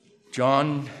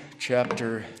John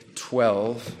chapter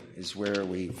 12 is where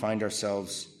we find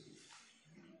ourselves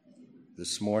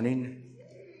this morning.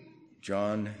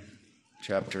 John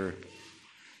chapter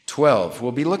 12.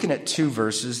 We'll be looking at two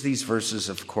verses. These verses,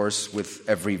 of course, with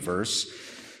every verse,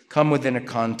 come within a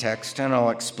context, and I'll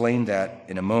explain that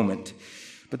in a moment.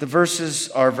 But the verses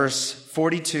are verse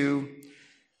 42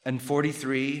 and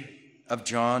 43 of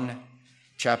John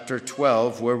chapter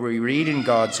 12, where we read in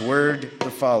God's word the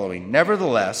following: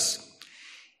 Nevertheless,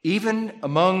 even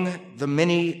among the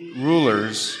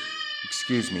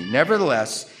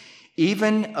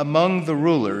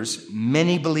rulers,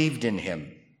 many believed in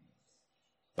him.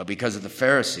 But because of the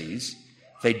Pharisees,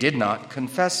 they did not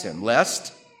confess him,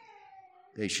 lest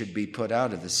they should be put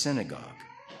out of the synagogue.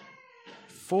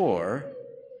 For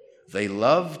they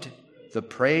loved the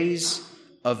praise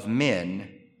of men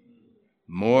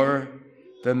more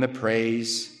than the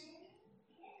praise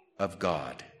of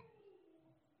God.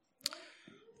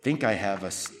 I think I have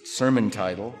a sermon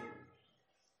title,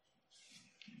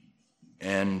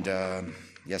 and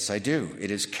yes, I do.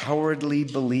 It is Cowardly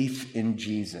Belief in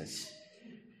Jesus.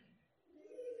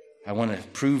 I want to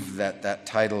prove that that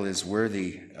title is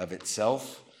worthy of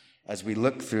itself as we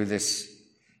look through these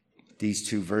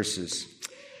two verses.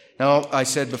 Now, I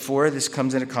said before, this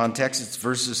comes in a context. It's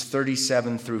verses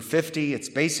 37 through 50. It's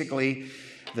basically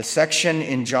the section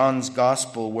in John's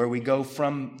gospel where we go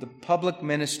from the public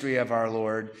ministry of our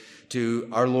Lord to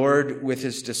our Lord with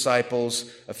his disciples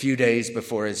a few days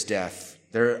before his death.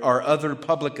 There are other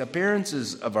public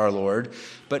appearances of our Lord,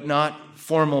 but not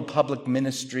formal public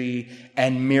ministry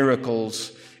and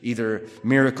miracles, either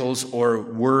miracles or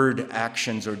word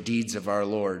actions or deeds of our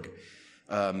Lord.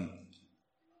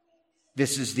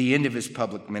 This is the end of his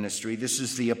public ministry. This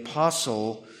is the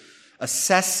apostle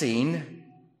assessing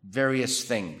various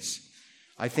things.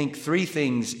 I think three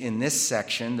things in this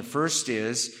section. The first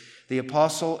is the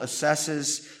apostle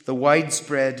assesses the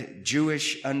widespread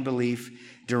Jewish unbelief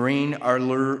during our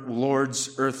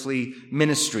Lord's earthly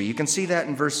ministry. You can see that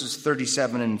in verses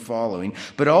 37 and following.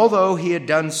 But although he had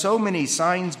done so many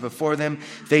signs before them,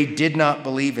 they did not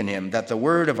believe in him, that the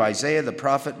word of Isaiah the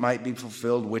prophet might be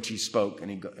fulfilled, which he spoke. And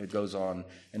it goes on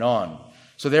and on.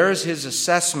 So there is his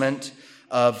assessment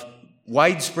of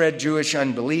widespread Jewish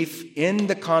unbelief in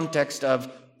the context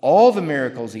of all the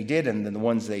miracles he did and the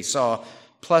ones they saw,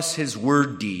 plus his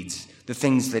word deeds, the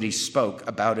things that he spoke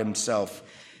about himself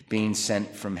being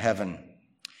sent from heaven.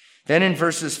 Then in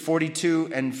verses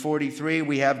 42 and 43,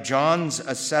 we have John's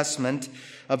assessment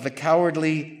of the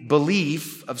cowardly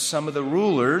belief of some of the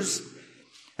rulers.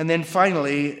 And then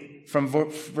finally, from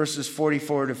verses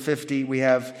 44 to 50, we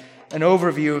have an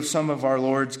overview of some of our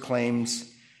Lord's claims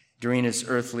during his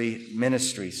earthly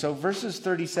ministry. So verses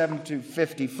 37 to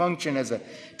 50 function as a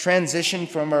transition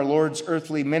from our Lord's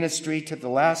earthly ministry to the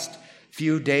last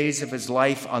few days of his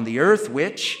life on the earth,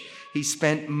 which he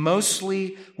spent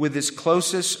mostly with his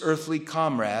closest earthly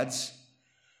comrades,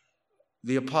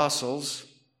 the apostles,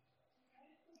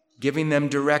 giving them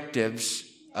directives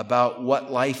about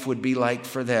what life would be like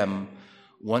for them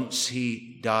once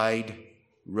he died,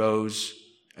 rose,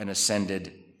 and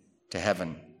ascended to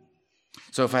heaven.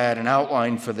 So if I had an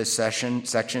outline for this section,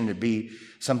 it'd be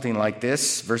something like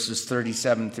this, verses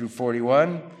 37 through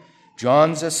 41,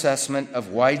 John's assessment of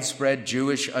widespread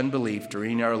Jewish unbelief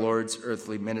during our Lord's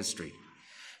earthly ministry.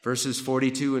 Verses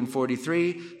 42 and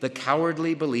 43, the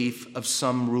cowardly belief of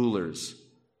some rulers.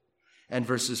 And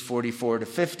verses 44 to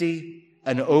 50,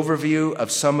 an overview of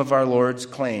some of our Lord's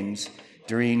claims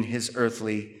during his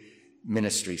earthly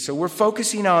ministry. So we're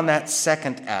focusing on that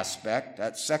second aspect,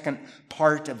 that second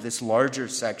part of this larger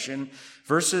section,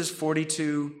 verses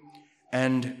 42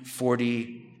 and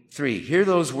 43. Hear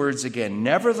those words again.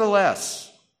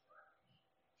 Nevertheless.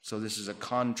 So this is a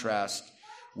contrast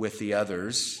with the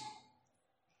others,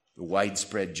 the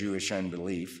widespread Jewish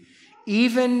unbelief.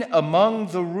 Even among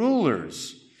the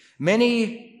rulers,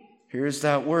 many, here's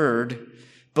that word,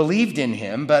 believed in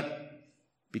him, but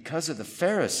because of the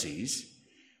Pharisees,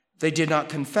 they did not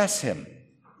confess him.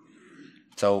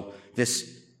 So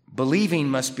this believing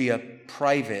must be a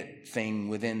private thing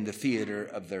within the theater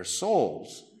of their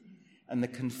souls. And the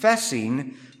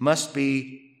confessing must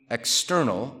be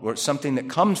external, or something that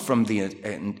comes from the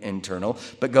internal,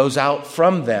 but goes out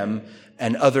from them,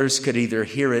 and others could either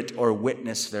hear it or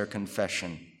witness their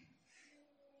confession.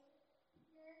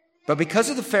 But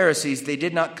because of the Pharisees, they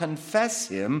did not confess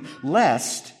him,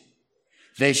 lest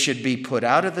they should be put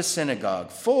out of the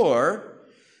synagogue, for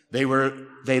they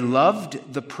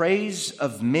loved the praise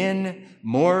of men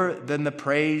more than the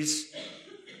praise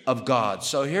of God.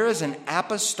 So here is an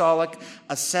apostolic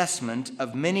assessment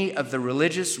of many of the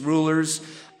religious rulers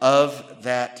of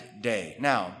that day.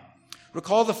 Now,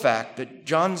 recall the fact that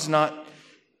John's not,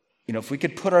 if we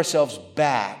could put ourselves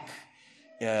back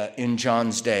in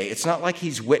John's day, it's not like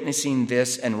he's witnessing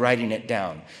this and writing it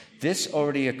down. This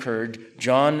already occurred.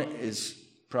 John is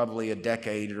probably a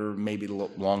decade or maybe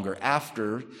longer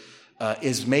after,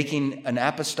 is making an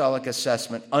apostolic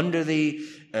assessment under the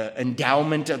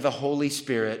endowment of the Holy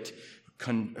Spirit,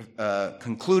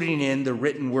 concluding in the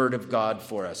written word of God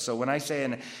for us. So when I say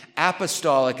an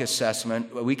apostolic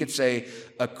assessment, we could say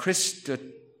a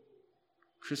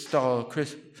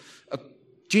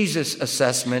Jesus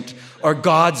assessment or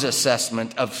God's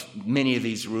assessment of many of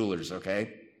these rulers,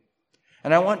 okay?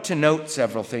 And I want to note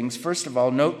several things. First of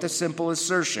all, note the simple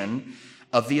assertion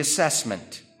of the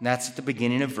assessment. And that's at the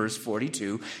beginning of verse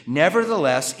 42.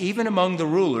 Nevertheless, even among the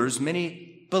rulers,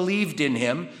 many believed in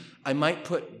him. I might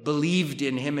put believed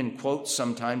in him in quotes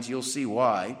sometimes. You'll see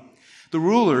why. The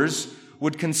rulers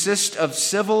would consist of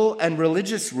civil and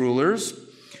religious rulers,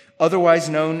 otherwise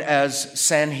known as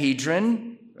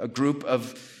Sanhedrin, a group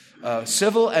of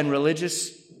civil and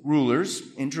religious rulers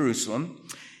in Jerusalem.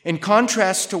 In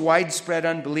contrast to widespread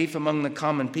unbelief among the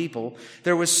common people,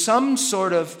 there was some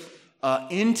sort of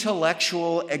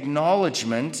intellectual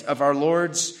acknowledgement of our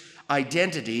Lord's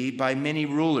identity by many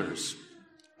rulers.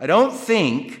 I don't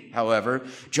think, however,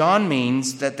 John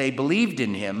means that they believed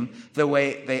in him the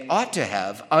way they ought to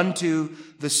have unto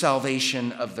the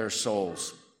salvation of their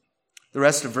souls. The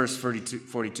rest of verse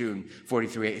 42 and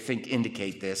 43, I think,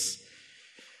 indicate this.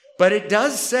 But it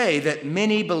does say that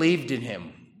many believed in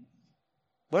him.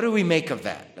 What do we make of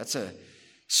that? That's a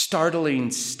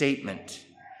startling statement.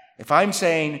 If I'm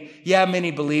saying, yeah, many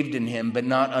believed in him, but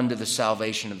not unto the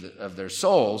salvation of their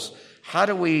souls, how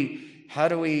do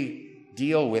we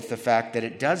deal with the fact that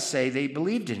it does say they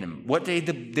believed in him? What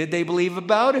did they believe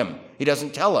about him? He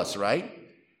doesn't tell us, right?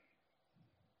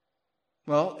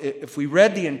 Well, if we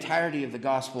read the entirety of the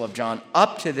Gospel of John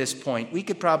up to this point, we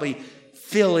could probably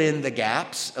fill in the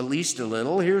gaps at least a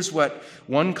little. Here's what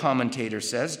one commentator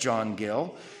says, John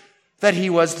Gill, that he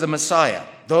was the Messiah.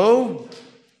 Though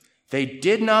they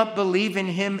did not believe in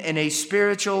him in a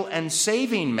spiritual and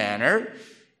saving manner,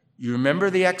 you remember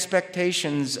the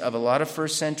expectations of a lot of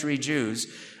first century Jews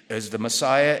as the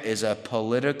Messiah is a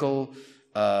political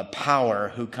power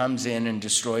who comes in and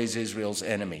destroys Israel's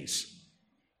enemies.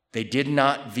 They did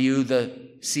not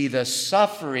see the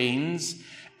sufferings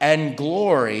and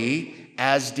glory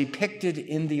as depicted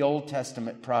in the Old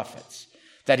Testament prophets.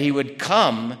 That he would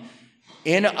come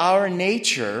in our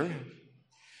nature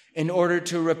in order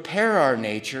to repair our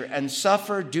nature and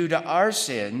suffer due to our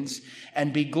sins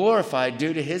and be glorified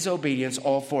due to his obedience,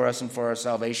 all for us and for our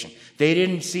salvation. They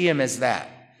didn't see him as that.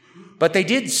 But they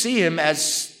did see him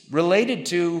as related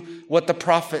to what the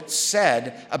prophets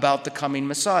said about the coming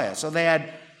Messiah. So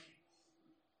they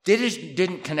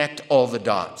didn't connect all the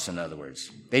dots, in other words.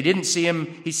 They didn't see him,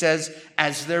 he says,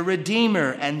 as their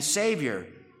Redeemer and Savior.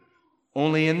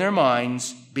 Only in their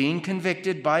minds, being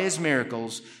convicted by his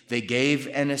miracles, they gave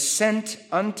an assent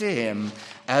unto him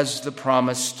as the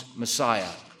promised Messiah.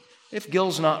 If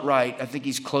Gill's not right, I think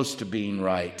he's close to being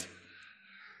right.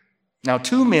 Now,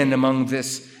 two men among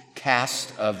this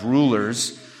cast of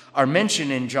rulers are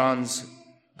mentioned in John's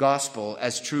Gospel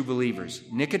as true believers.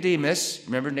 Nicodemus,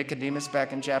 remember Nicodemus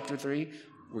back in chapter 3?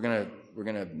 We're going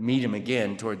to meet him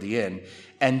again toward the end.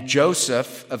 And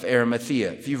Joseph of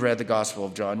Arimathea. If you've read the Gospel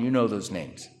of John, you know those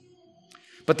names.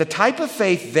 But the type of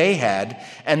faith they had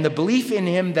and the belief in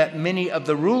him that many of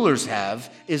the rulers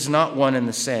have is not one and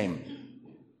the same.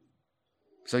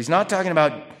 So he's not talking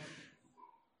about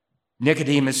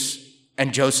Nicodemus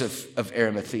and Joseph of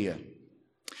Arimathea.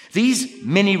 These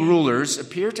many rulers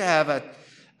appear to have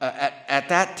at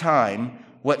that time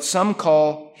what some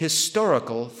call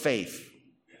historical faith.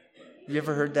 Have you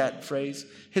ever heard that phrase?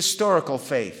 Historical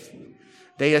faith.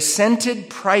 They assented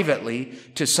privately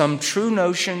to some true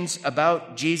notions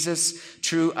about Jesus'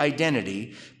 true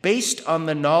identity based on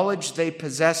the knowledge they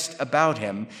possessed about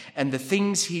him and the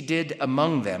things he did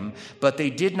among them, but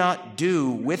they did not do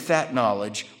with that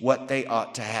knowledge what they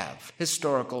ought to have.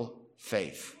 Historical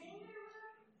faith.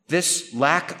 This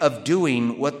lack of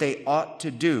doing what they ought to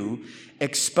do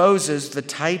exposes the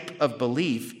type of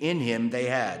belief in him they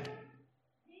had.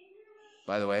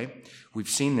 By the way, we've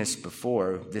seen this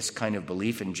before, this kind of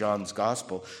belief in John's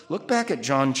gospel. Look back at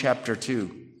John chapter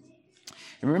 2.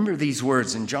 And remember these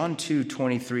words in John 2,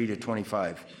 23 to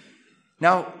 25.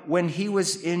 Now, when he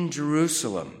was in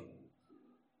Jerusalem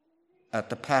at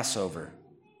the Passover,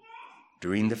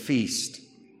 during the feast,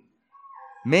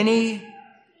 many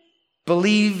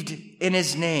believed in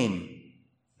his name.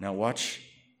 Now watch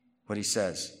what he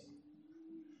says.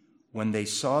 when they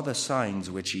saw the signs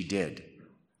which he did.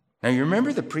 Now, you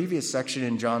remember the previous section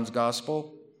in John's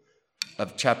Gospel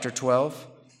of chapter 12?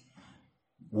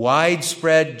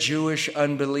 Widespread Jewish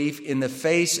unbelief in the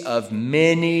face of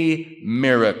many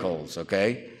miracles,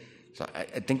 okay? So I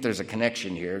think there's a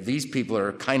connection here. These people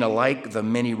are kind of like the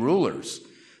many rulers.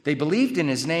 They believed in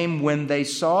his name when they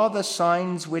saw the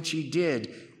signs which he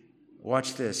did.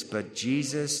 Watch this. But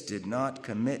Jesus did not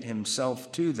commit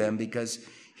himself to them because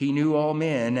he knew all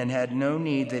men and had no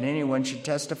need that anyone should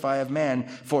testify of man,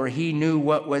 for he knew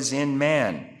what was in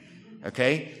man.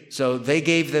 Okay? So they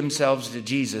gave themselves to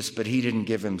Jesus, but he didn't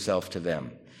give himself to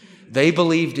them. They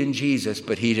believed in Jesus,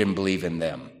 but he didn't believe in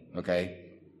them. Okay?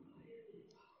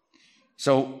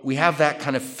 So we have that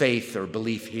kind of faith or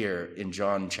belief here in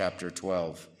John chapter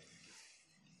 12.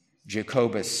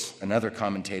 Jacobus, another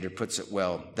commentator, puts it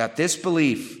well, that this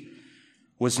belief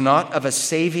was not of a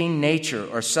saving nature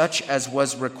or such as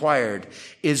was required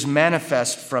is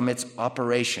manifest from its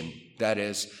operation, that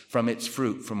is, from its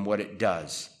fruit, from what it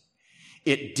does.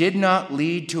 It did not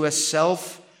lead to a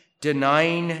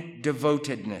self-denying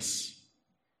devotedness.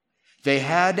 They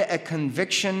had a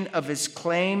conviction of his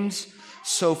claims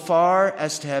so far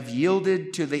as to have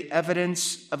yielded to the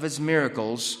evidence of his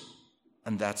miracles,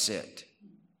 and that's it.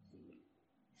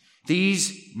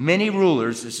 These many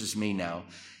rulers, this is me now,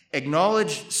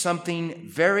 acknowledged something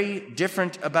very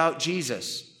different about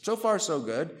Jesus. So far, so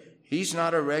good. He's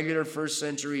not a regular first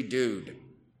century dude.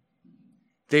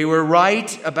 They were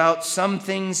right about some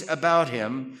things about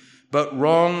him, but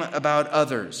wrong about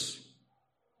others.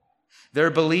 Their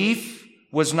belief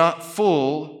was not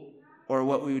full, or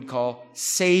what we would call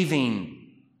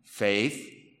saving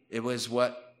faith. It was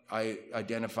what I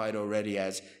identified already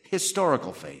as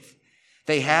historical faith.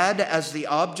 They had as the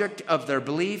object of their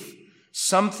belief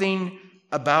something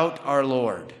about our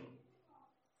Lord.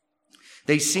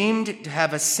 They seemed to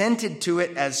have assented to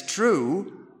it as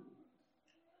true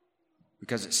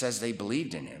because it says they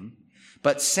believed in him.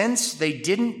 But since they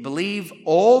didn't believe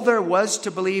all there was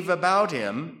to believe about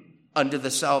him unto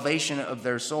the salvation of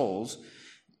their souls,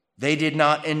 they did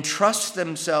not entrust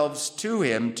themselves to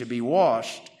him to be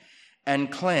washed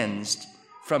and cleansed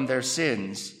from their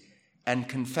sins and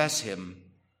confess him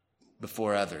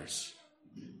before others.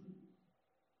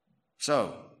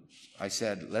 So, I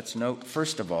said, let's note,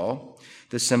 first of all,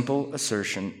 the simple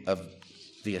assertion of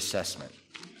the assessment.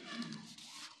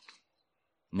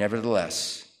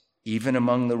 Nevertheless, even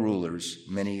among the rulers,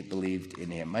 many believed in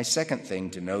him. My second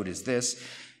thing to note is this.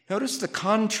 Notice the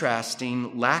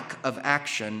contrasting lack of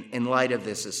action in light of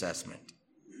this assessment.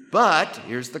 But,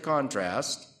 here's the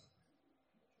contrast.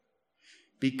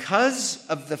 Because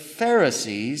of the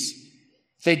Pharisees,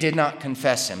 they did not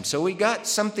confess him. So we got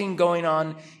something going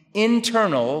on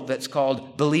internal that's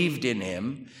called believed in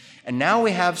him. And now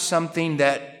we have something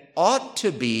that ought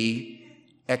to be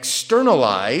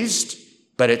externalized,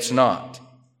 but it's not.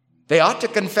 They ought to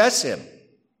confess him.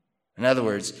 In other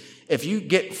words, if you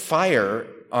get fire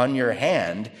on your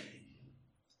hand,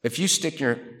 if you stick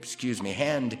your,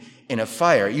 hand in a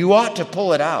fire, you ought to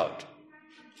pull it out,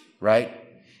 right?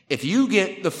 If you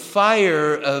get the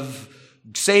fire of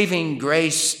saving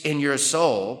grace in your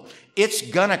soul, it's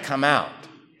gonna come out.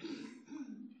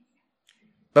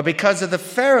 But because of the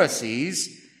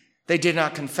Pharisees, they did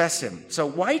not confess him. So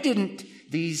why didn't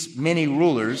these many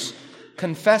rulers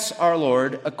confess our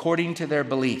Lord according to their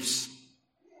beliefs?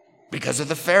 Because of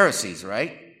the Pharisees,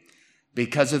 right?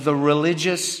 Because of the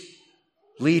religious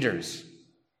leaders.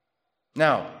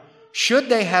 Now, should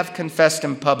they have confessed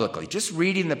him publicly? Just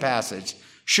reading the passage,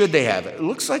 should they have? It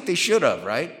looks like they should have,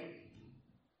 right?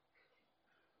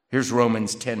 Here's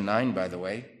Romans 10:9, by the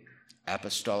way.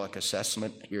 Apostolic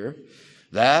assessment here.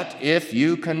 That if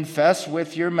you confess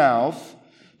with your mouth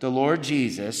the Lord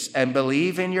Jesus and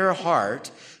believe in your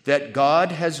heart that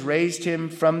God has raised him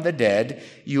from the dead,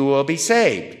 you will be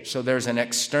saved. So there's an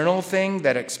external thing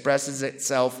that expresses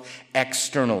itself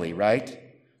externally, right?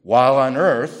 While on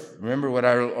earth, remember what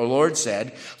our Lord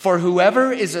said, for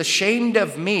whoever is ashamed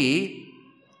of me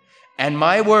and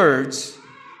my words,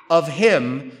 of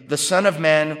him the Son of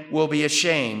Man will be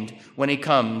ashamed when he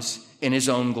comes in his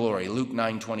own glory. Luke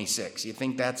 9:26. You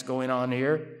think that's going on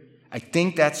here? I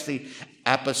think that's the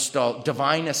apostolic,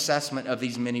 divine assessment of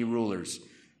these many rulers.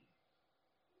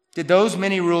 Did those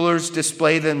many rulers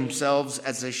display themselves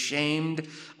as ashamed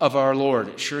of our Lord?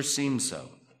 It sure seems so.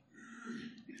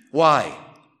 Why?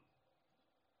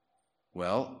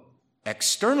 Well,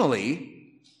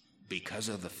 externally, because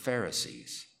of the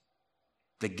Pharisees,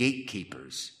 the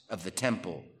gatekeepers of the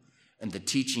temple and the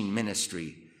teaching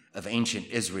ministry of ancient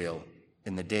Israel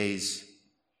in the days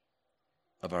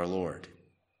of our Lord.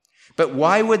 But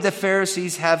why would the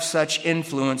Pharisees have such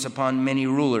influence upon many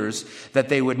rulers that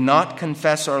they would not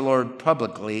confess our Lord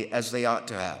publicly as they ought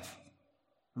to have?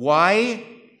 Why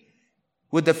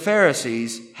would the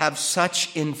Pharisees have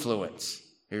such influence?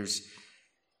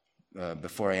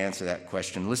 Before I answer that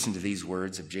question, listen to these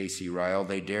words of J.C. Ryle.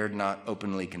 They dared not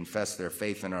openly confess their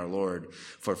faith in our Lord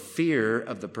for fear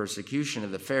of the persecution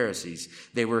of the Pharisees.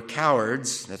 They were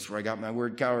cowards, that's where I got my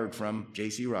word coward from,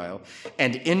 J.C. Ryle,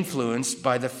 and influenced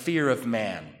by the fear of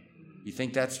man. You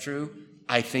think that's true?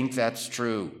 I think that's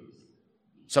true.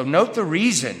 So note the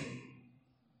reason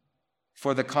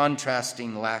for the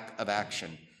contrasting lack of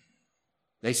action.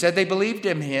 They said they believed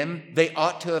in him. They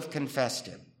ought to have confessed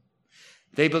him.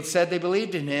 They said they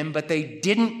believed in him, but they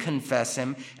didn't confess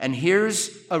him. And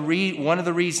here's one of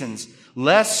the reasons,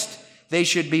 lest they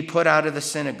should be put out of the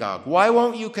synagogue. Why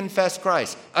won't you confess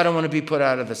Christ? I don't want to be put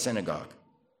out of the synagogue.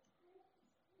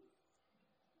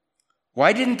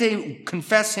 Why didn't they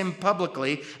confess him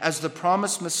publicly as the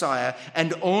promised Messiah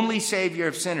and only Savior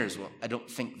of sinners? Well, I don't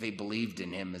think they believed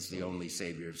in him as the only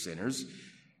Savior of sinners,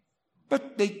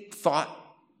 but they thought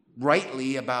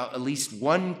rightly about at least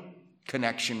one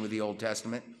connection with the Old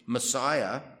Testament,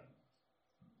 Messiah.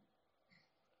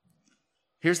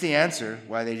 Here's the answer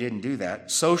why they didn't do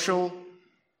that. Social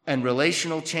and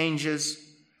relational changes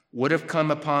would have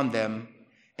come upon them,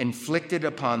 inflicted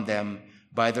upon them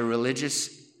by the religious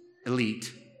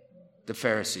elite, the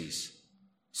Pharisees.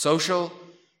 Social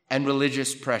and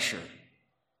religious pressure.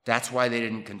 That's why they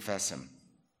didn't confess him.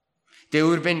 They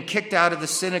would have been kicked out of the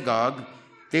synagogue.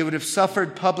 They would have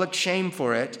suffered public shame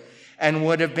for it and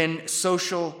would have been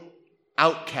social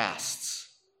outcasts.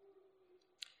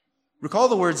 Recall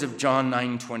the words of John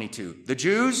 9:22. The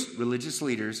Jews, religious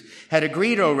leaders, had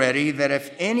agreed already that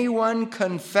if anyone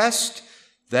confessed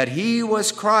that he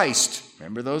was Christ,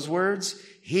 remember those words?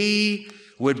 He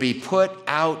would be put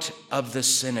out of the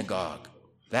synagogue.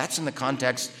 That's in the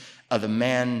context of the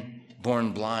man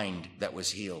born blind that was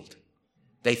healed.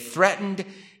 They threatened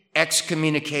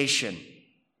excommunication.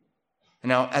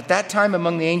 Now, at that time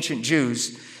among the ancient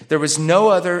Jews, there was no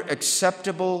other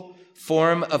acceptable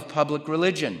form of public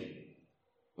religion.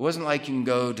 It wasn't like you can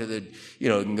go to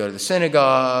the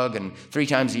synagogue, and 3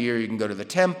 times a year you can go to the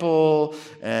temple,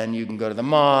 and you can go to the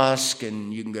mosque,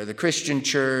 and you can go to the Christian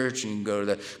church, and you can go to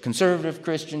the conservative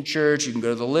Christian church, you can go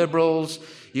to the liberals,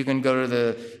 you can go to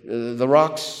the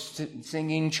rock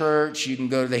singing church, you can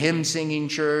go to the hymn singing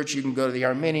church, you can go to the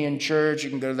Arminian church, you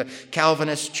can go to the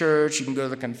Calvinist church, you can go to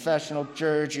the confessional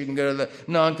church, you can go to the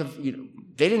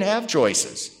they didn't have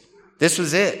choices. This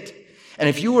was it. And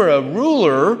if you were a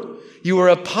ruler, you were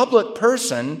a public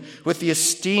person with the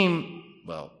esteem,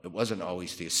 well, it wasn't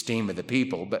always the esteem of the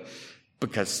people, but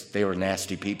because they were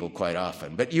nasty people quite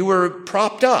often. But you were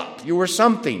propped up. You were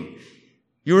something.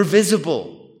 You were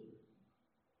visible.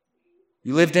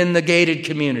 You lived in the gated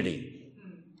community.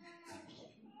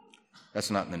 That's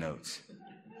not in the notes.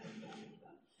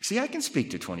 See, I can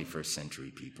speak to 21st century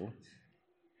people.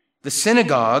 The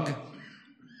synagogue,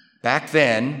 back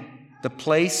then, the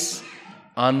place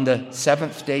on the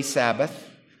seventh-day Sabbath,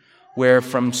 where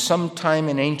from some time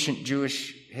in ancient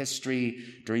Jewish history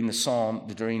at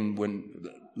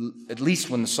least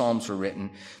when the Psalms were written,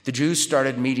 the Jews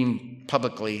started meeting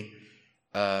publicly.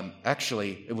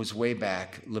 Actually, it was way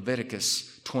back.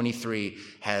 Leviticus 23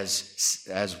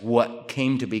 has what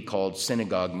came to be called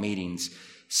synagogue meetings,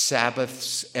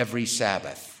 Sabbaths every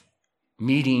Sabbath,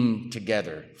 meeting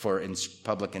together for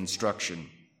public instruction.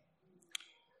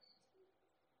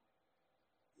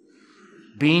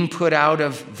 Being put out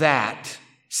of that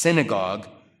synagogue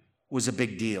was a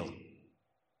big deal.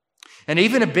 And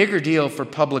even a bigger deal for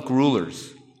public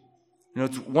rulers.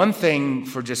 It's one thing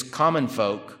for just common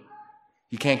folk.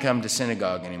 You can't come to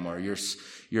synagogue anymore.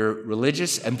 You're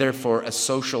religious and therefore a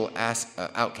social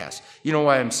outcast. You know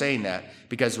why I'm saying that?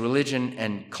 Because religion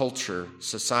and culture,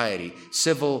 society,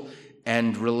 civil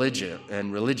and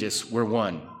religious were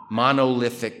one.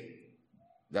 Monolithic.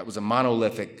 That was a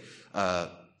monolithic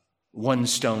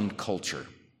one-stone culture.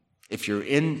 If you're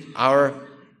in our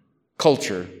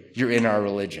culture, you're in our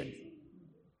religion.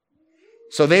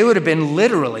 So they would have been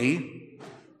literally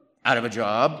out of a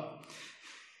job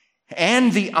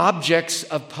and the objects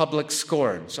of public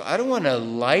scorn. So I don't want to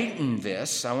lighten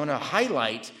this. I want to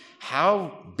highlight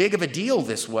how big of a deal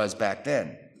this was back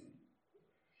then.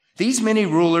 These many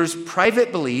rulers'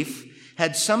 private belief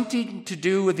had something to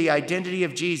do with the identity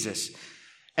of Jesus.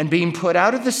 And being put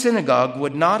out of the synagogue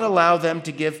would not allow them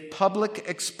to give public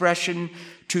expression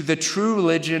to the true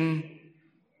religion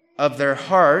of their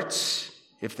hearts,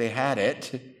 if they had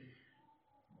it,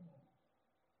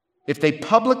 if they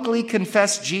publicly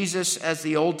confess Jesus as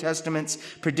the Old Testament's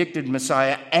predicted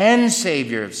Messiah and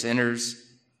Savior of sinners,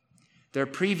 their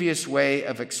previous way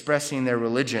of expressing their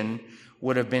religion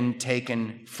would have been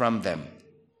taken from them.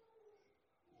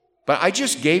 But I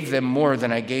just gave them more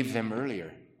than I gave them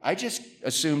earlier. I just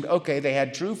assumed, okay, they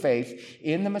had true faith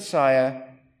in the Messiah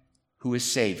who is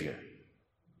Savior.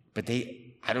 But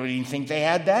I don't even think they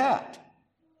had that.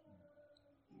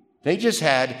 They just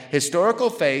had historical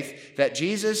faith that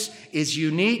Jesus is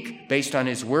unique based on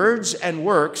his words and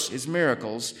works, his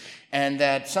miracles, and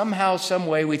that somehow, some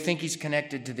way, we think he's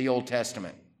connected to the Old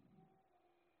Testament.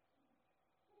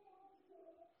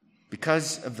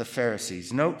 Because of the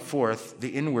Pharisees, note fourth, the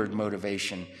inward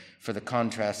motivation for the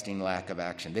contrasting lack of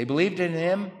action. They believed in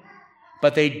him,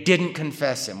 but they didn't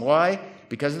confess him. Why?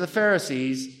 Because of the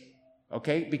Pharisees,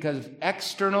 okay? Because of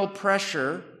external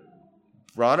pressure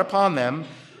brought upon them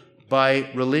by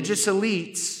religious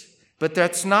elites, but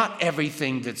that's not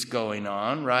everything that's going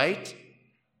on, right?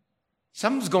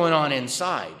 Something's going on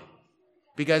inside.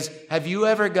 Because have you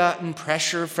ever gotten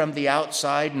pressure from the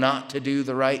outside not to do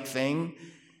the right thing?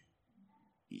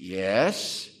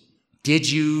 Yes. Did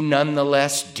you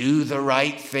nonetheless do the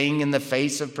right thing in the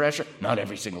face of pressure? Not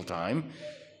every single time,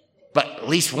 but at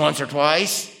least once or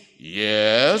twice.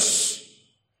 Yes.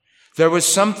 There was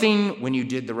something, when you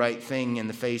did the right thing in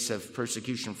the face of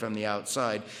persecution from the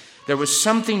outside, there was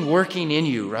something working in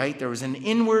you, right? There was an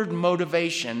inward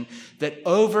motivation that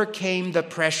overcame the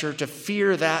pressure to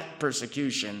fear that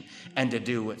persecution and to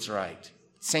do what's right.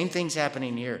 Same thing's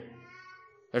happening here.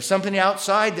 There's something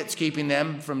outside that's keeping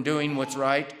them from doing what's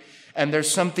right, and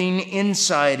there's something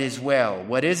inside as well.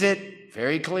 What is it?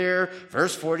 Very clear.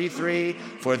 Verse 43,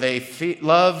 for they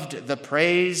loved the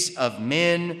praise of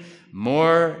men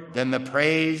more than the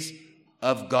praise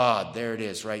of God. There it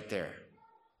is, right there.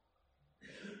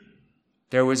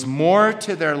 There was more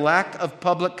to their lack of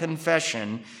public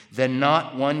confession than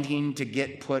not wanting to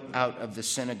get put out of the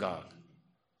synagogue.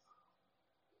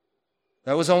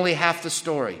 That was only half the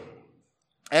story.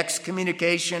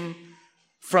 Excommunication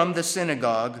from the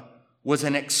synagogue was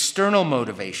an external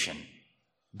motivation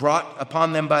brought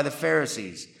upon them by the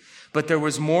Pharisees. But there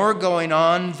was more going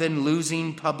on than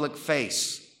losing public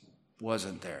face,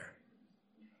 wasn't there?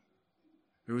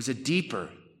 There was a deeper,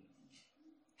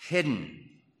 hidden,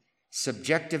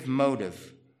 subjective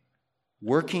motive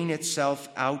working itself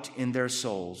out in their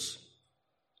souls,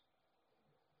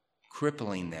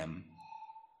 crippling them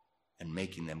and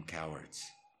making them cowards.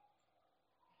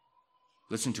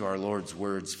 Listen to our Lord's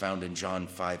words found in John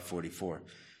 5:44.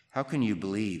 How can you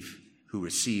believe who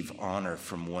receive honor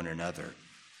from one another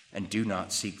and do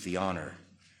not seek the honor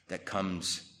that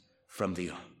comes from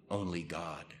the only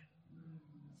God?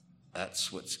 That's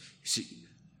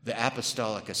the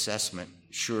apostolic assessment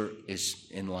sure is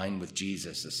in line with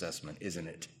Jesus' assessment, isn't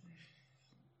it?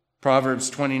 Proverbs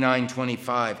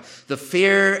 29:25. The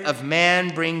fear of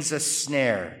man brings a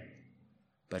snare,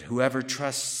 but whoever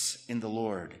trusts in the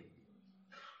Lord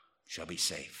shall be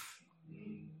safe.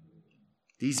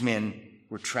 These men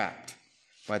were trapped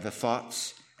by the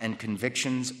thoughts and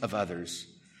convictions of others,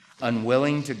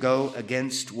 unwilling to go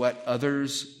against what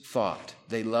others thought.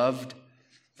 They loved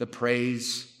the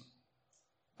praise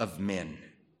of men.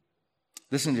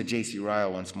 Listen to J.C.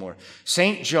 Ryle once more.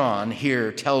 St. John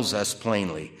here tells us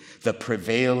plainly the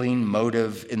prevailing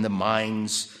motive in the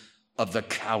minds of the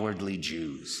cowardly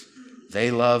Jews.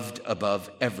 They loved above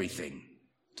everything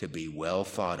to be well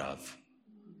thought of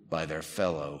by their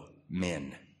fellow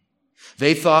men.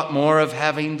 They thought more of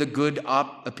having the good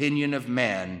opinion of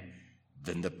man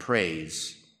than the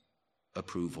praise,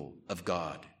 approval of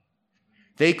God.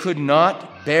 They could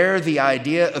not bear the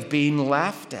idea of being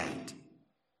laughed at,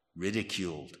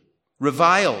 ridiculed,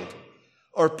 reviled,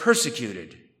 or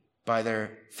persecuted by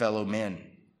their fellow men.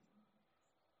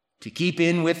 To keep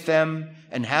in with them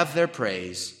and have their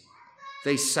praise,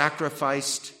 they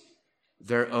sacrificed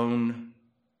their own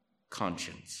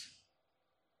conscience.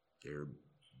 They're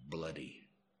bloody.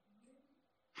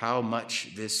 How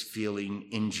much this feeling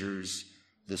injures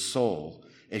the soul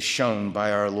is shown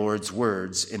by our Lord's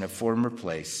words in a former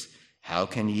place. How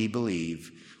can ye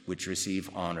believe which receive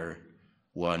honor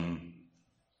one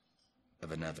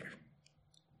of another?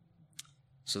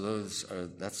 So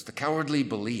that's the cowardly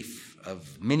belief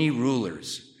of many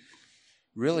rulers.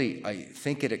 Really, I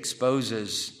think it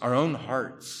exposes our own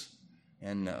hearts,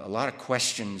 and a lot of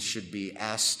questions should be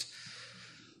asked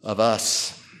of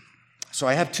us. So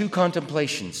I have two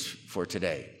contemplations for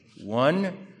today.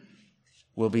 One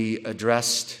will be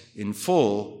addressed in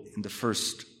full in the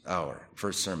first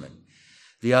sermon.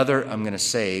 The other I'm going to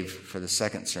save for the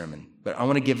second sermon. But I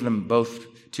want to give them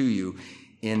both to you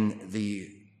in the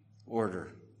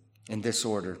order, in this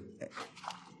order.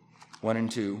 1 and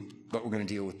 2, but we're going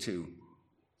to deal with 2.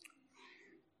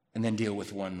 And then deal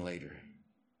with 1 later.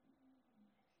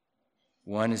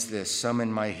 1 is this: some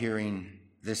in my hearing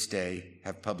this day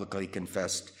have publicly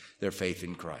confessed their faith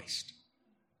in Christ.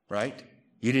 Right?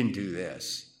 You didn't do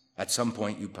this. At some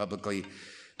point, you publicly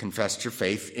confessed your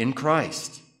faith in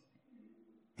Christ.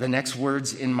 The next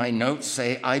words in my notes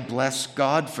say, I bless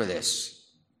God for this.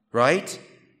 Right?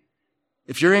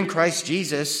 If you're in Christ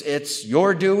Jesus, it's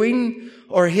your doing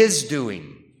or his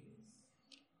doing.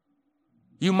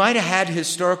 You might have had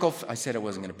historical, I said I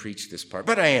wasn't going to preach this part,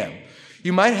 but I am.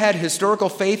 You might have had historical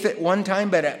faith at one time,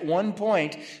 but at one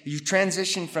point, you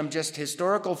transitioned from just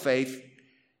historical faith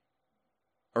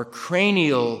or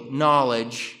cranial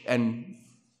knowledge and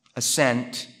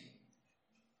assent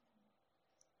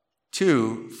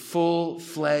to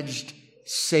full-fledged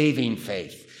saving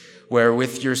faith, where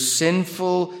with your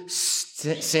sinful,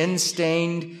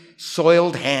 sin-stained,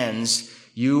 soiled hands,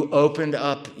 you opened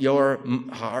up your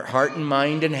heart and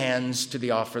mind and hands to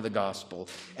the offer of the gospel,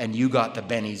 and you got the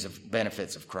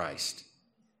benefits of Christ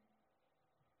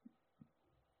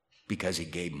because he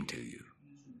gave them to you.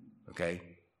 Okay?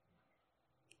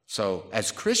 So,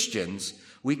 as Christians,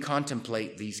 we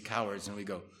contemplate these cowards and we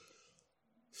go,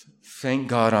 thank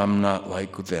God I'm not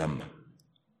like them.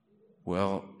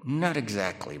 Well, not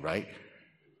exactly, right?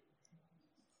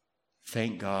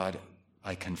 Thank God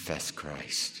I confess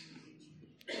Christ.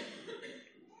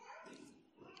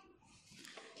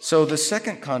 So the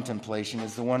second contemplation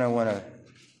is the one I want to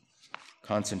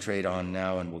concentrate on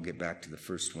now, and we'll get back to the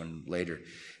first one later.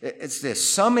 It's this: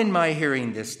 some in my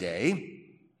hearing this day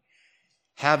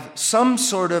have some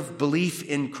sort of belief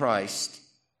in Christ,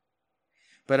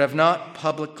 but have not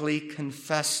publicly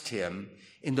confessed him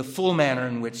in the full manner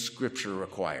in which Scripture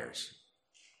requires.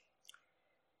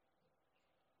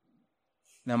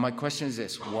 Now, my question is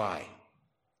this: why?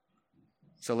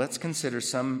 So let's consider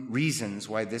some reasons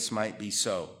why this might be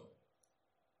so.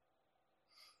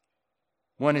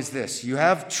 One is this: you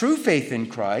have true faith in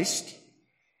Christ,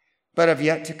 but have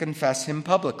yet to confess him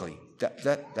publicly.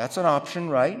 That's an option,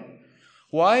 right?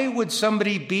 Why would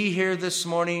somebody be here this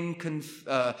morning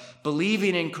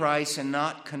believing in Christ and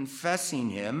not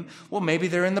confessing him? Well, maybe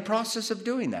they're in the process of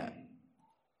doing that.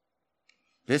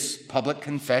 This public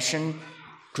confession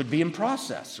could be in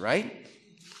process, right?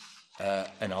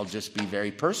 And I'll just be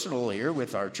very personal here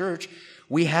with our church.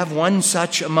 We have one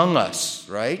such among us,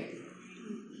 right?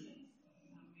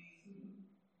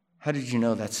 How did you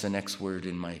know that's the next word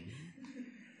in my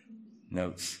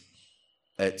notes?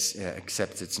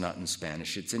 Except it's not in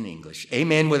Spanish, it's in English.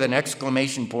 Amen with an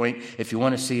exclamation point. If you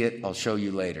want to see it, I'll show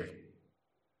you later.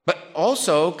 But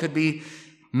also could be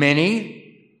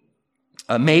many.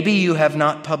 Maybe you have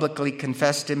not publicly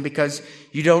confessed him because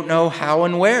you don't know how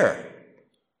and where.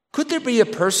 Could there be a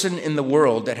person in the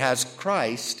world that has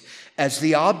Christ as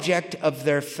the object of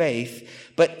their faith,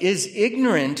 but is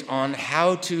ignorant on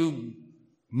how to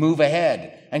move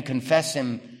ahead and confess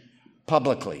him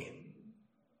publicly?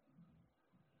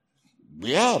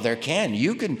 Yeah, there can.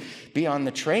 You can be on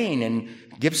the train and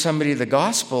give somebody the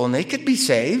gospel and they could be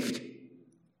saved,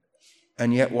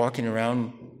 and yet walking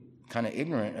around kind of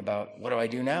ignorant about, what do I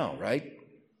do now, right?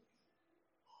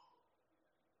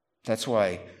 That's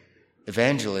why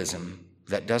evangelism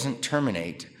that doesn't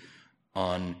terminate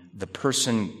on the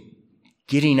person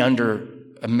getting under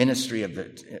a ministry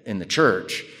in the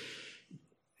church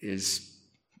is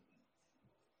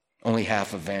only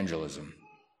half evangelism.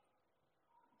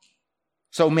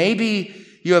 So maybe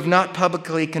you have not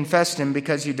publicly confessed him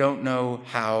because you don't know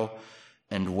how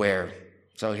and where.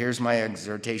 So here's my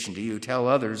exhortation to you. Tell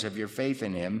others of your faith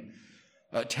in him.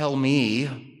 Tell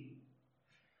me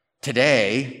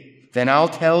today, then I'll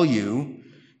tell you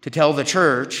to tell the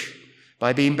church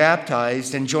by being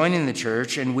baptized and joining the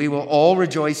church, and we will all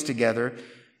rejoice together,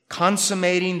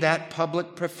 consummating that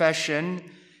public profession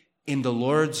in the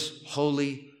Lord's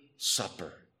holy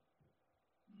supper.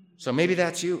 So maybe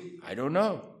that's you. I don't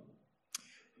know.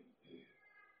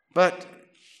 But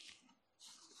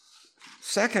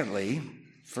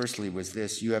firstly was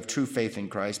this: you have true faith in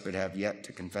Christ, but have yet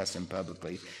to confess him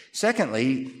publicly.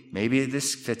 Secondly, maybe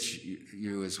this fits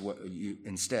you as what you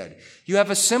instead. You have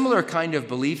a similar kind of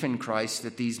belief in Christ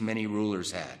that these many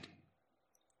rulers had.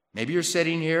 Maybe you're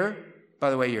sitting here. By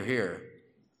the way, you're here.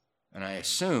 And I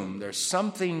assume there's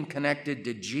something connected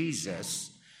to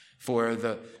Jesus for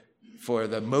the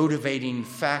motivating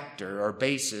factor or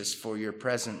basis for your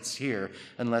presence here,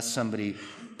 unless somebody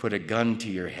put a gun to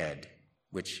your head,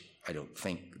 which I don't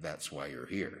think that's why you're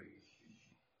here.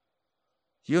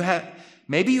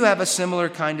 Maybe you have a similar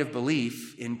kind of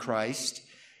belief in Christ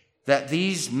that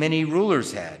these many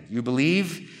rulers had. You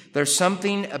believe there's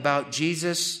something about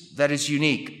Jesus that is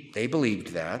unique. They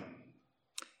believed that.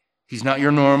 He's not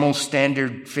your normal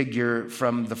standard figure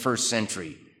from the first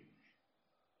century.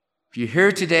 You're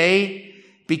here today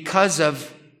because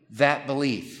of that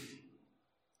belief.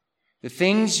 The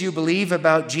things you believe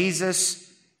about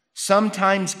Jesus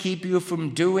sometimes keep you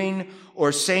from doing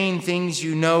or saying things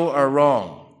you know are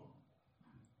wrong.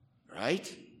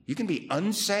 Right? You can be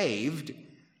unsaved,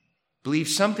 believe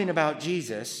something about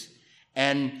Jesus,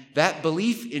 and that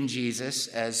belief in Jesus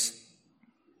as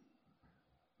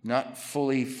not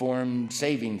fully formed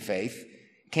saving faith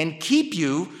can keep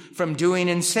you from doing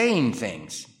and saying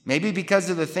things. Maybe because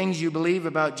of the things you believe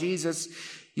about Jesus,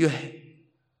 you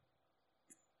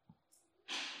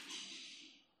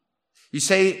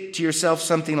say to yourself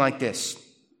something like this: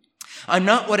 I'm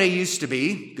not what I used to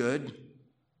be. Good.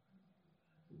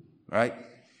 Right?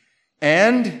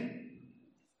 And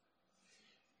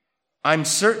I'm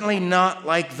certainly not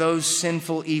like those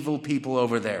sinful, evil people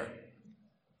over there.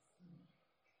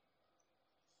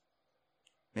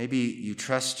 Maybe you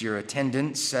trust your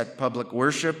attendance at public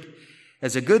worship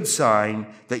as a good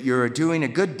sign that you're doing a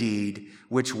good deed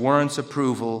which warrants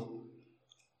approval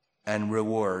and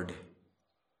reward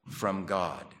from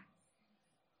God.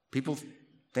 People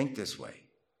think this way.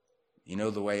 You know,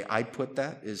 the way I put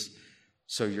that is,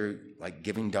 so you're like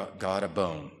giving God a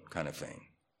bone kind of thing.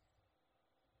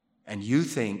 And you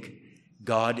think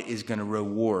God is going to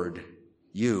reward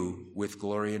you with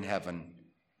glory in heaven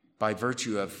by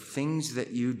virtue of things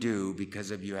that you do because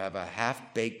of you have a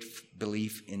half-baked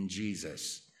belief in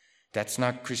Jesus. That's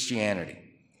not Christianity.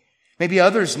 Maybe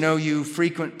others know you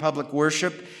frequent public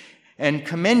worship and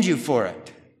commend you for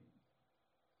it.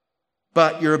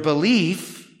 But your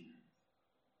belief,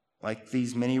 like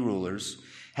these many rulers,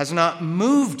 has not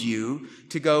moved you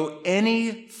to go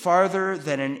any farther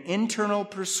than an internal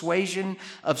persuasion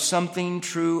of something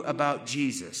true about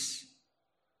Jesus.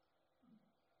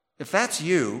 If that's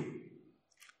you,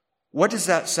 what does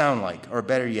that sound like? Or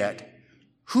better yet,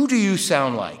 who do you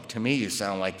sound like? To me, you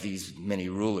sound like these many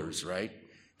rulers, right?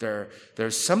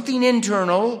 There's something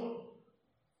internal,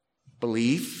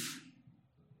 belief.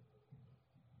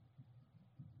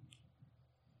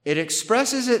 It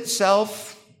expresses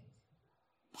itself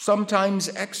sometimes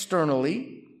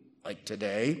externally, like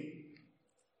today.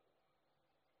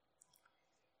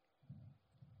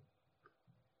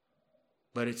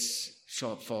 But it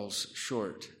falls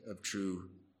short of true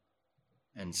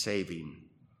and saving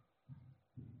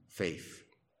faith.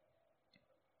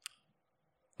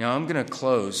 Now I'm going to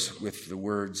close with the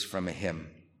words from a hymn.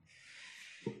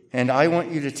 And I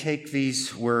want you to take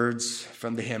these words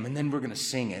from the hymn, and then we're going to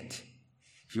sing it.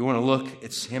 If you want to look,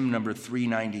 it's hymn number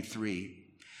 393.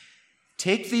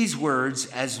 Take these words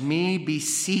as me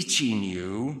beseeching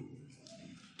you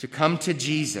to come to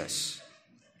Jesus,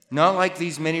 not like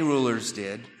these many rulers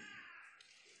did.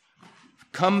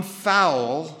 Come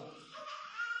foul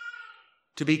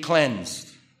to be cleansed.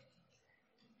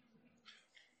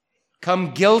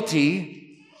 Come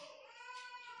guilty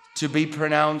to be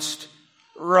pronounced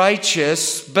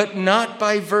righteous, but not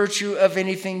by virtue of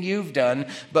anything you've done,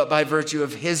 but by virtue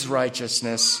of his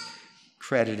righteousness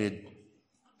credited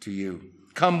to you.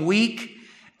 Come weak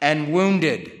and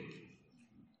wounded.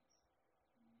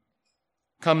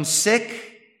 Come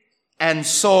sick and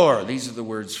sore. These are the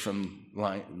words from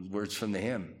the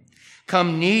hymn.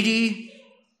 Come needy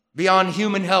beyond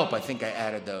human help. I think I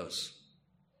added those.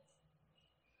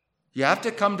 You have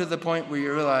to come to the point where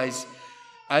you realize,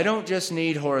 I don't just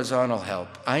need horizontal help.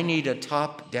 I need a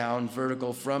top-down,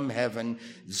 vertical, from heaven,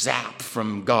 zap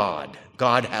from God.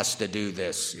 God has to do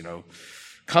this,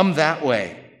 Come that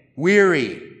way.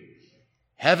 Weary,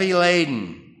 heavy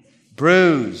laden,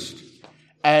 bruised,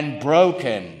 and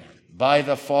broken by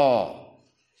the fall.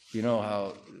 You know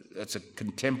how that's a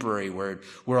contemporary word.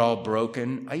 We're all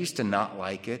broken. I used to not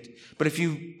like it. But if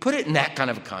you put it in that kind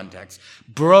of a context,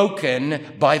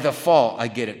 broken by the fall, I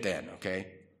get it then, okay?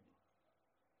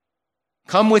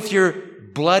 Come with your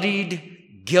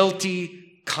bloodied,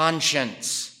 guilty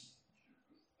conscience.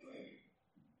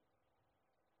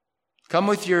 Come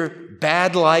with your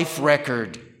bad life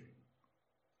record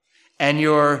and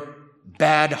your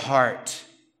bad heart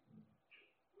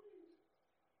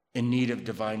in need of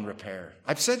divine repair.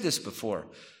 I've said this before.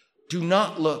 Do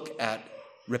not look at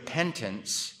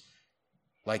repentance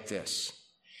like this.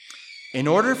 In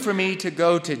order for me to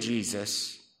go to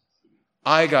Jesus,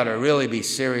 I got to really be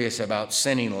serious about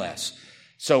sinning less.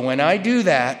 So when I do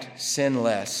that, sin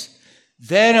less,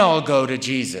 then I'll go to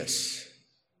Jesus.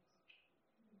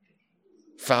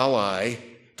 Foul I,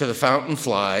 to the fountain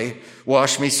fly,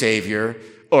 wash me, Savior,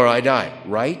 or I die.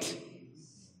 Right?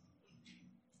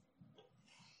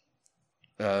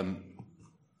 I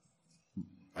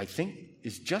think,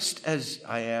 is just as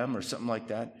I am, or something like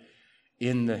that,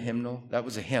 in the hymnal. That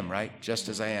was a hymn, right? Just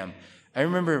as I am. I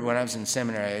remember when I was in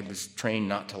seminary, I was trained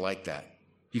not to like that.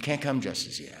 You can't come just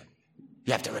as you are.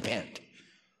 You have to repent.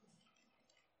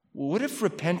 Well, what if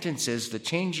repentance is the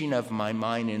changing of my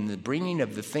mind and the bringing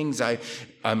of the things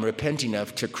I'm repenting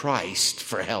of to Christ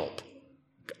for help?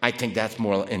 I think that's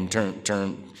more in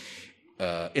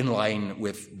line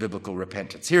with biblical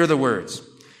repentance. Here are the words.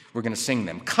 We're going to sing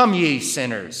them. Come ye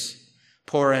sinners,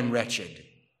 poor and wretched.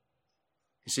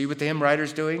 You see what the hymn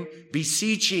writer's doing?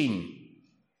 Beseeching,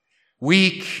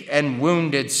 weak and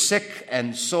wounded, sick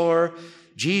and sore,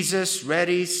 Jesus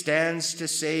ready stands to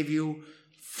save you,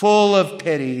 full of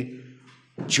pity,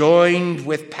 joined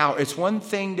with power. It's one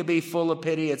thing to be full of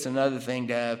pity. It's another thing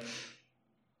to have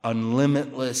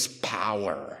unlimitless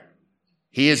power.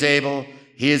 He is able,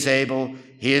 he is able,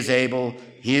 he is able,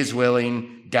 he is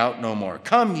willing, doubt no more.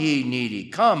 Come ye needy,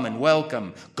 come and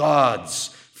welcome God's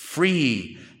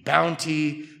free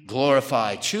bounty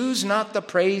glorify. Choose not the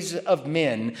praise of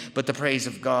men, but the praise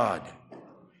of God.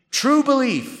 True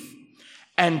belief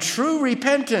and true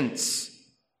repentance,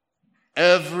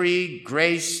 every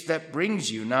grace that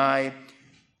brings you nigh,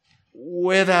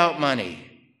 without money,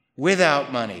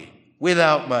 without money,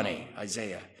 without money.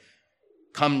 Isaiah.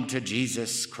 Come to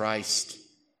Jesus Christ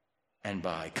and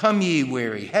buy. Come ye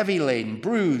weary, heavy laden,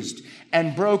 bruised,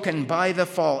 and broken by the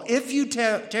fall. If you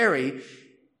tarry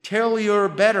till you're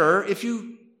better, if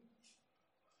you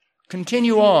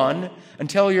continue on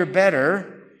until you're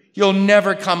better, you'll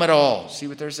never come at all. See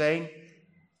what they're saying?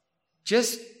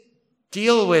 Just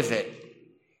deal with it.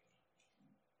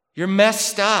 You're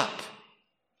messed up.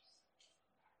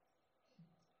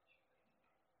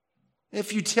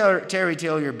 If you tarry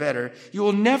till you're better, you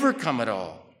will never come at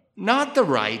all. Not the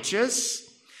righteous,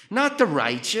 not the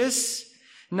righteous,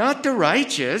 not the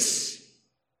righteous.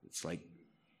 It's like,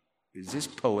 is this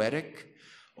poetic?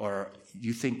 Or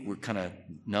you think we're kind of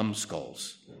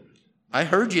numbskulls? I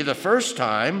heard you the first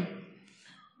time.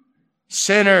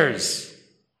 Sinners.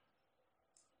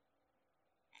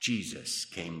 Jesus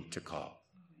came to call.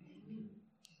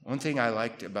 One thing I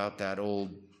liked about that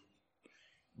old,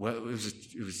 well, it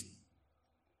was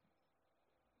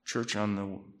church on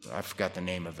the, I forgot the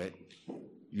name of it.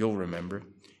 You'll remember.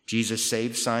 Jesus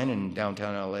Saves sign in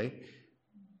downtown LA.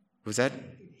 Was that?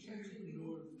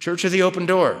 Church of the Open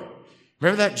Door.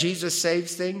 Remember that Jesus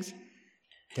Saves things?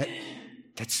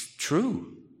 That's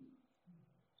true.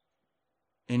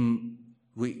 And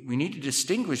we need to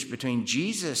distinguish between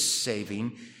Jesus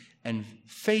saving and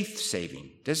faith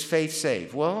saving. Does faith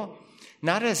save? Well,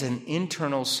 not as an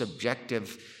internal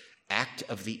subjective act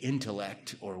of the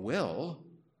intellect or will,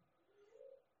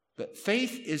 but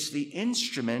faith is the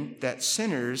instrument that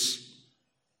sinners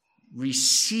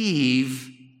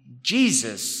receive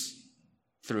Jesus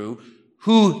through,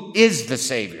 who is the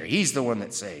Savior. He's the one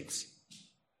that saves.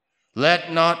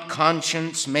 Let not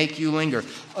conscience make you linger.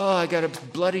 Oh, I got a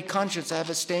bloody conscience. I have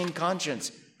a stained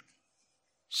conscience.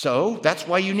 So that's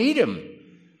why you need him.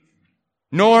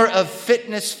 Nor of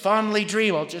fitness fondly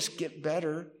dream. I'll just get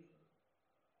better.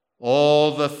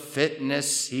 All the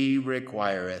fitness he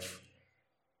requireth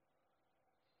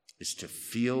is to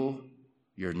feel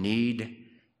your need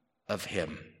of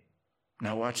him.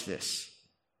 Now watch this.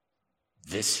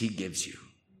 This he gives you.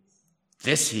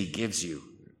 This he gives you.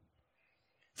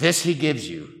 This he gives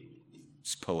you.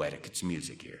 It's poetic. It's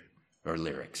music here, or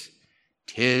lyrics.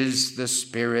 'Tis the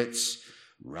Spirit's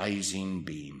rising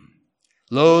beam.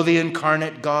 Lo, the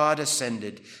incarnate God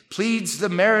ascended, pleads the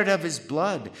merit of his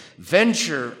blood.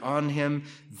 Venture on him,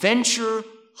 venture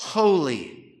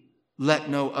wholly. Let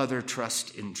no other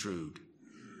trust intrude.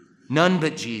 None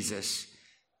but Jesus,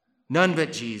 none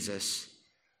but Jesus,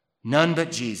 none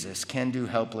but Jesus can do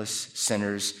helpless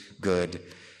sinners good.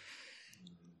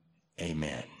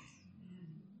 Amen.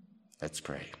 Let's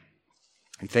pray.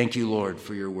 We thank you, Lord,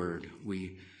 for your word.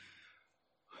 We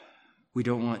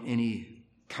don't want any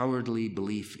cowardly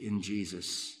belief in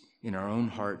Jesus in our own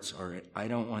hearts, or I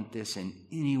don't want this in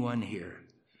anyone here.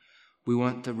 We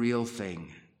want the real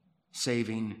thing,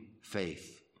 saving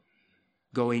faith,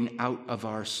 going out of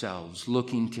ourselves,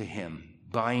 looking to him,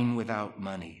 buying without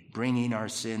money, bringing our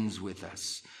sins with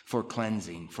us for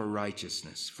cleansing, for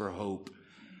righteousness, for hope,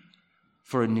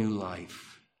 for a new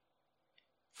life,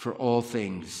 for all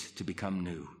things to become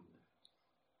new.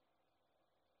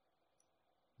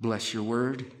 Bless your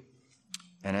word,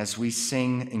 and as we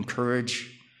sing,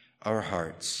 encourage our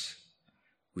hearts,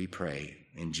 we pray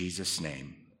in Jesus'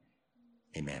 name.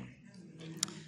 Amen.